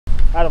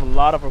out of a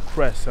lot of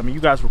requests. I mean,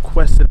 you guys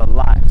requested a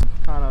lot.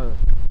 I'm trying to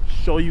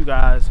show you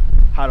guys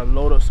how to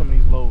load up some of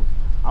these loads.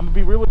 I'm gonna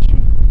be real with you.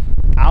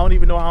 I don't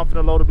even know how I'm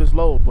finna load up this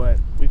load, but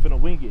we finna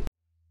wing it.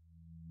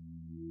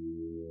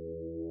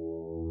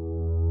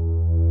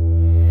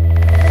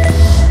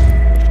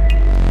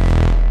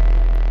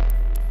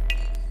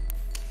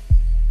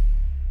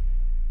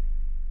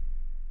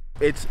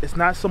 It's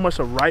not so much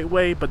a right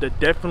way, but there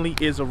definitely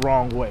is a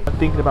wrong way.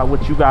 Thinking about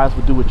what you guys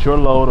would do with your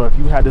load, or if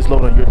you had this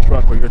load on your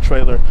truck or your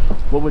trailer,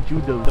 what would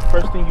you do? The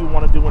first thing you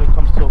want to do when it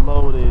comes to a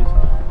load is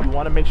you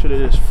want to make sure that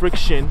there's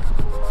friction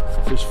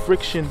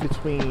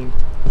between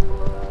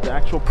the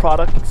actual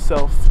product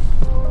itself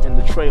and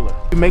the trailer.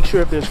 You make sure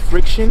if there's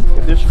friction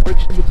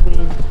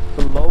between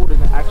the load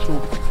and the actual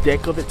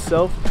deck of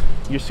itself,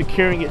 you're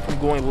securing it from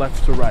going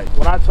left to right.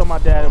 When I tell my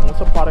dad, once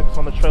a product is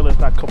on the trailer, it's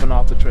not coming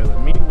off the trailer.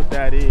 Meaning what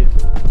that is,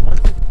 once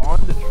it's on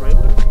the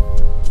trailer,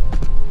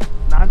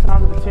 9 times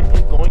out of 10,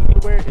 it going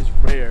anywhere is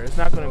rare. It's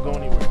not going to go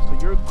anywhere. So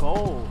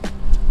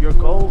your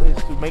goal is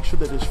to make sure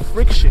that there's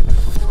friction.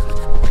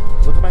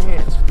 Look at my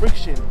hands,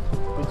 friction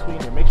between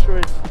it. Make sure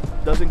it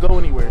doesn't go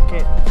anywhere. It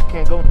can't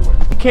go anywhere.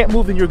 You can't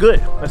move, then you're good.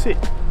 That's it.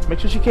 Make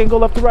sure she can't go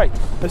left to right.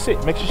 That's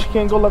it. Make sure she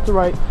can't go left to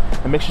right,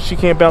 and make sure she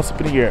can't bounce up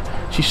in the air.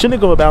 She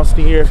shouldn't go bounce in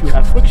the air if you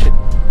have friction.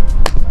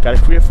 Gotta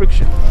create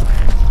friction.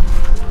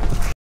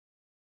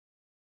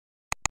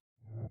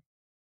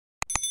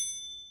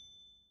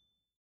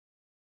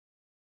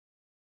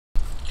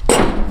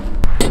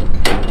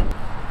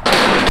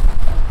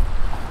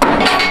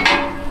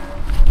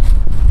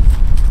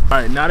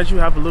 Alright, now that you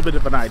have a little bit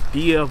of an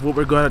idea of what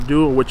we're gonna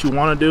do or what you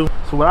wanna do,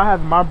 so what I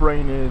have in my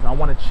brain is I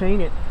wanna chain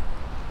it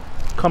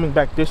coming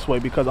back this way,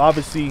 because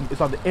obviously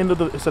it's at the end of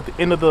the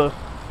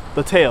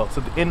tail, it's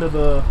at the end of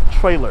the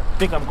trailer. I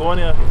think I'm going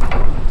to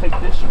take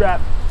this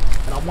strap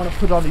and I want to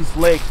put on these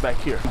legs back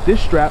here.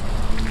 This strap,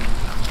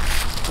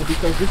 and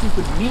because this is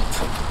the meat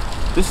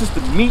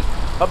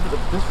of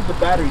this is the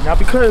battery. Now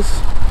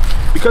because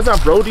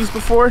I've rode these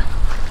before,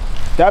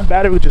 that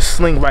battery would just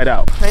sling right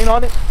out. Chain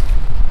on it,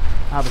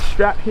 I have a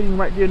strap hitting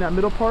right there in that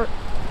middle part,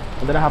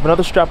 and then I have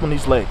another strap on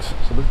these legs.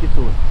 So let's get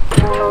to it.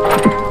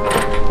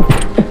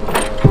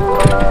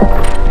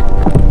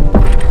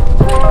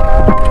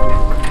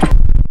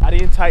 I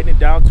didn't tighten it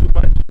down too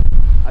much.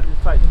 I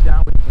just tightened it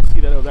down, but you can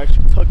see that it was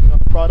actually tugging on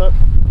the product.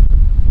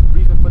 The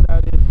reason for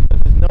that is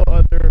because there's no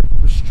other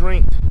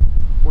restraint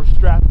or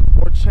strap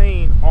or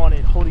chain on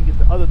it holding it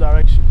the other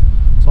direction.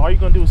 So all you're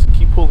gonna do is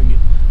keep pulling it.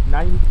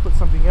 Now you need to put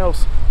something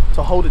else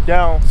to hold it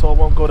down so it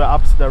won't go the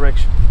opposite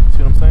direction.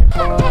 See what I'm saying?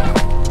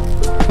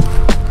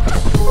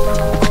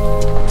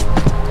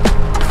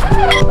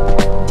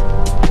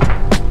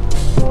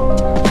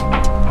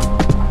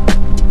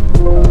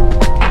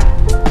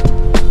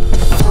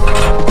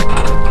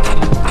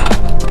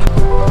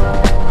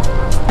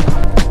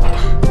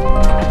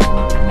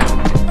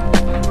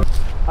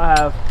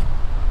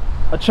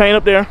 A chain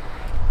up there,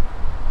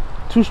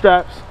 2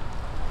 straps,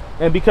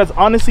 and because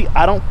honestly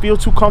I don't feel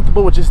too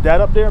comfortable with just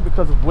that up there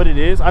because of what it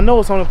is. I know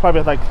it's only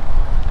probably like,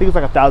 I think it's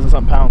like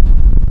 1,000-something pounds.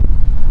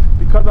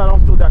 Because I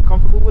don't feel that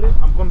comfortable with it,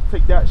 I'm going to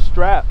take that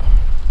strap,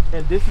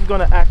 and this is going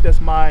to act as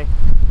my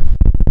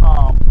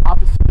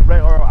opposite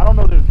direction, or I don't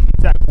know the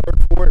exact word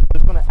for it, but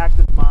it's going to act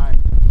as my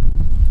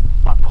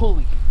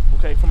pulley,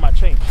 okay, for my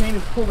chain. Chain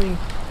is pulling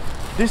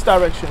this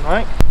direction,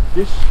 right?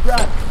 This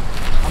strap,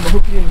 I'm going to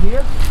hook it in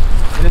here,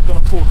 and it's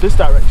gonna pull this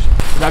direction.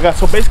 And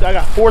so basically I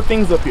got 4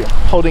 things up here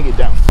holding it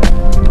down.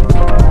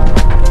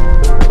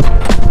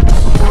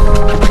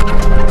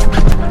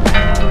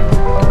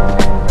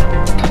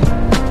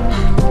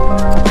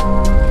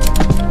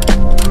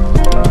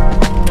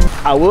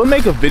 I will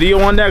make a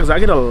video on that because I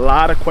get a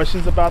lot of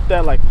questions about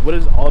that. Like, what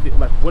is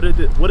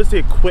the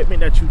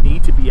equipment that you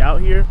need to be out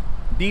here?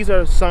 These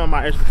are some of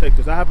my edge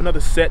protectors. I have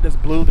another set that's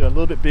blue. They're a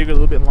little bit bigger, a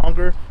little bit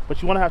longer,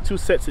 but you want to have 2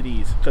 sets of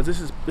these because this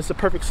is a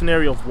perfect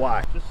scenario of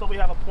why. Just so we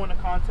have a point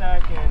of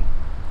contact, and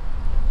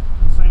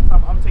at the same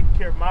time I'm taking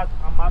care of my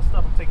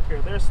stuff, I'm taking care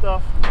of their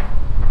stuff.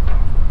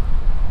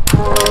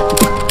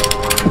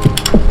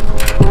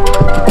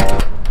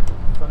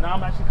 So now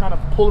I'm actually kind of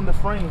pulling the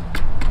frame.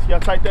 See how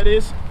tight that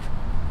is?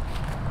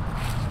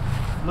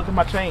 Look at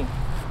my chain.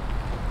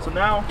 So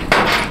now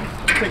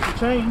take the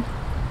chain.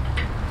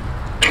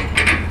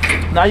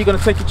 Now you're going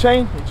to take your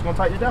chain and you're going to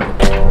tighten it down.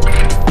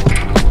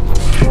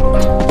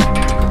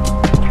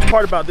 The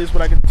part about this,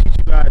 what I can teach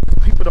you guys,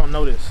 people don't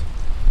know this.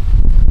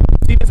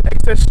 See this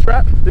excess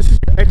strap? This is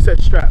your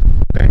excess strap,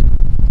 okay?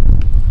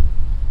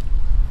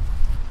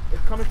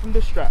 It's coming from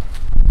this strap.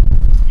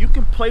 You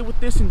can play with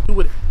this and do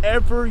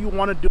whatever you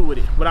want to do with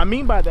it. What I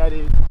mean by that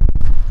is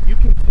you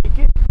can take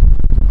it,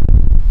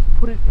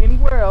 put it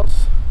anywhere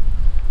else,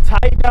 tie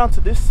it down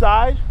to this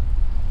side,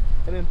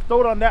 and then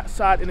throw it on that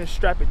side and then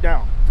strap it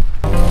down.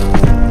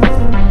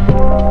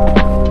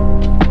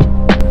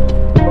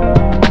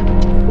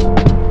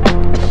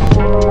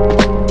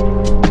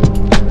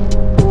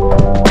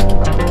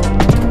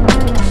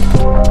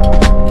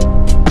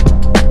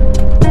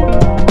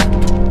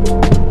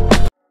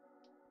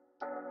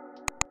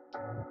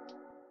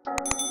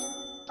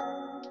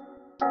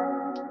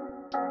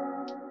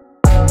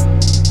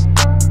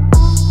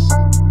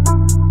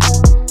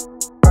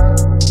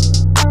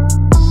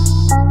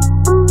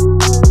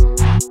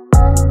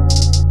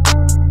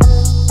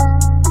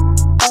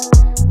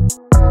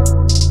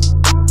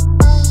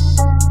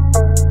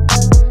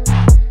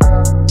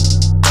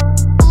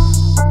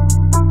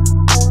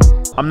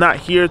 not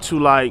here to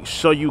like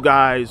show you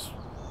guys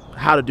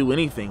how to do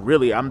anything,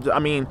 really. I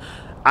mean,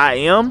 I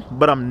am,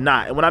 but I'm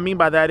not. And what I mean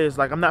by that is,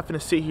 like, I'm not gonna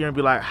sit here and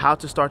be like, how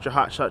to start your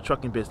hotshot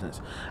trucking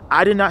business.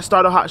 I did not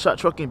start a hotshot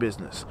trucking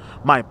business.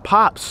 My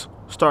pops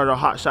started a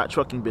hotshot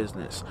trucking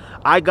business.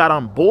 I got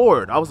on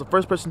board. I was the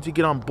first person to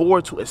get on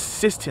board to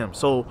assist him.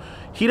 So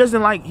he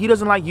doesn't like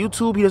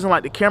YouTube. He doesn't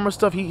like the camera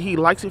stuff. He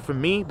likes it for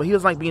me, but he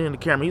doesn't like being in the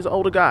camera. He's an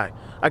older guy.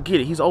 I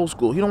get it. He's old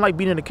school. He don't like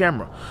being in the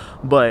camera.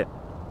 But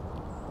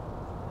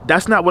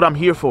that's not what I'm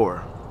here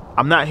for.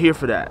 I'm not here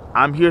for that.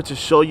 I'm here to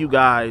show you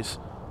guys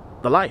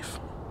the life.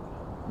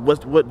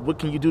 What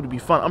can you do to be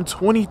fun? I'm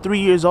 23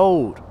 years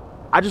old.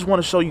 I just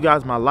want to show you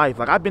guys my life.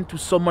 Like, I've been through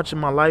so much in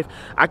my life.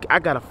 I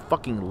got a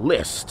fucking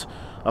list.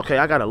 Okay,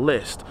 I got a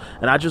list.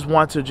 And I just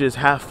want to just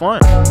have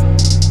fun.